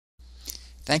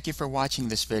Thank you for watching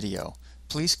this video.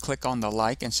 Please click on the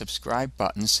like and subscribe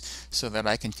buttons so that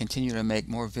I can continue to make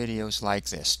more videos like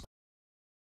this.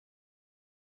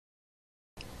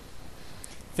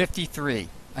 53.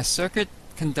 A circuit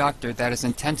conductor that is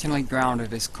intentionally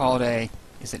grounded is called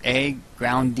is it A,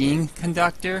 grounding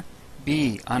conductor,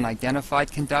 B,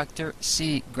 unidentified conductor,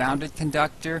 C, grounded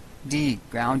conductor, D,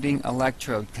 grounding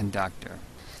electrode conductor?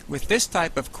 With this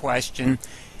type of question,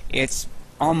 it's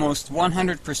almost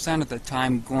 100% of the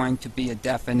time going to be a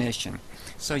definition.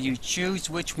 So you choose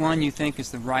which one you think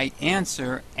is the right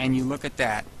answer and you look at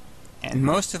that. And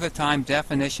most of the time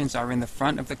definitions are in the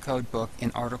front of the code book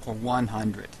in Article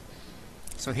 100.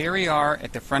 So here we are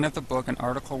at the front of the book in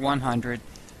Article 100,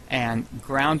 and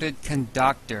grounded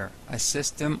conductor, a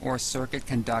system or circuit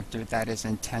conductor that is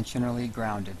intentionally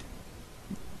grounded.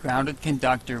 Grounded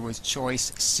conductor was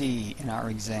choice C in our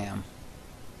exam.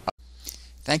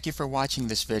 Thank you for watching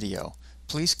this video.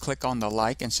 Please click on the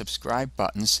like and subscribe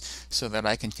buttons so that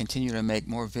I can continue to make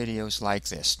more videos like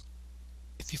this.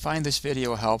 If you find this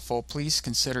video helpful, please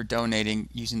consider donating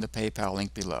using the PayPal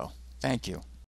link below. Thank you.